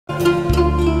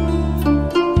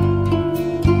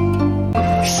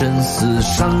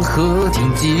山河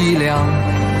听脊梁。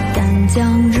但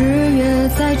将日月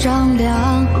再丈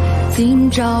量，今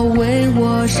朝为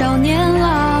我少年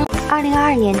郎。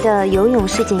2022年的游泳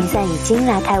世锦赛已经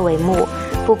拉开帷幕。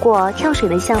不过，跳水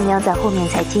的项目要在后面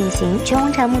才进行。全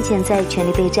红婵目前在全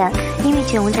力备战，因为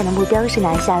全红婵的目标是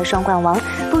拿下双冠王，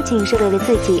不仅是为了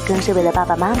自己，更是为了爸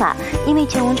爸妈妈。因为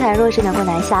全红婵若是能够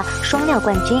拿下双料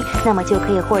冠军，那么就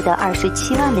可以获得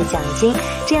27万的奖金，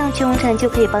这样全红婵就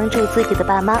可以帮助自己的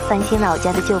爸妈翻新老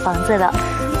家的旧房子了。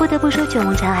不得不说，全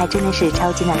红婵还真的是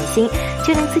超级暖心，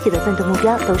就连自己的奋斗目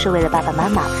标都是为了爸爸妈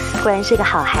妈，果然是个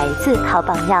好孩子、好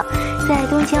榜样。在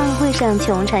东京奥运会上，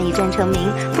全红婵一战成名，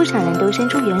不少人都伸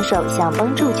出援手想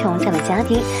帮助全红婵的家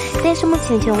庭，但是目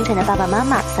前全红婵的爸爸妈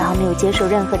妈丝毫没有接受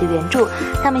任何的援助，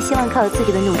他们希望靠自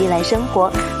己的努力来生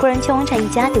活。果然全红婵一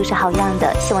家都是好样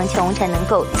的，希望全红婵能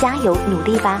够加油努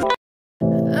力吧。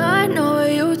I know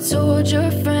you told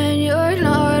your friend you're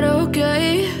not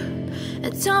okay,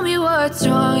 and tell me what's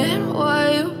wrong and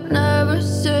why you never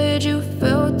said you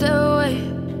felt that way.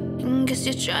 Guess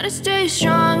you're trying to stay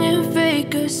strong and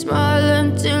fake a smile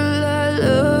until I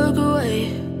look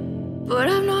away. But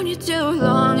I've known you too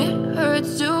long, it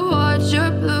hurts to watch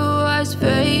your blue eyes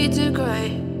fade to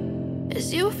gray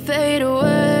as you fade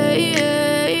away,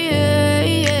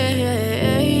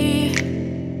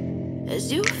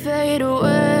 as you fade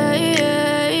away.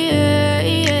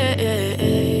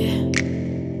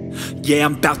 Yeah,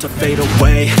 I'm about to fade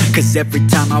away, cause every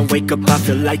time I wake up I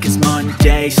feel like it's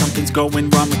Monday. Something's going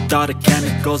wrong with all the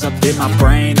chemicals up in my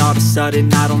brain. All of a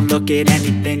sudden I don't look at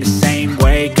anything the same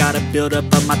way. Gotta build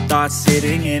up of my thoughts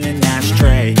sitting in an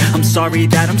ashtray. I'm sorry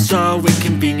that I'm so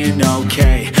inconvenient,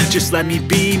 okay. Just let me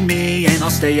be me and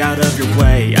I'll stay out of your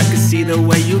way. I can see the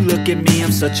way you look at me,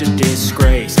 I'm such a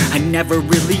disgrace. I never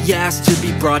really asked to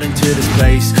be brought into this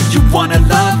place. You wanna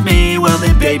love me? Well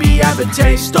then baby I have a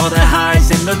taste. All the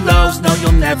highs and the lows, no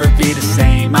you'll never be the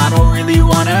same. I don't really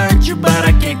wanna hurt you but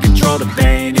I can't control the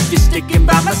pain. If you're sticking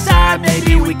by my side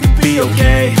maybe we could be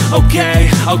okay.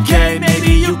 Okay,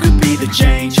 maybe you could be the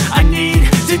change I need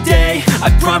today. I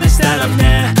promise that I've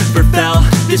never felt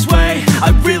this way. I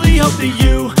really hope that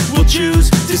you will choose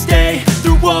to stay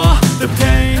through all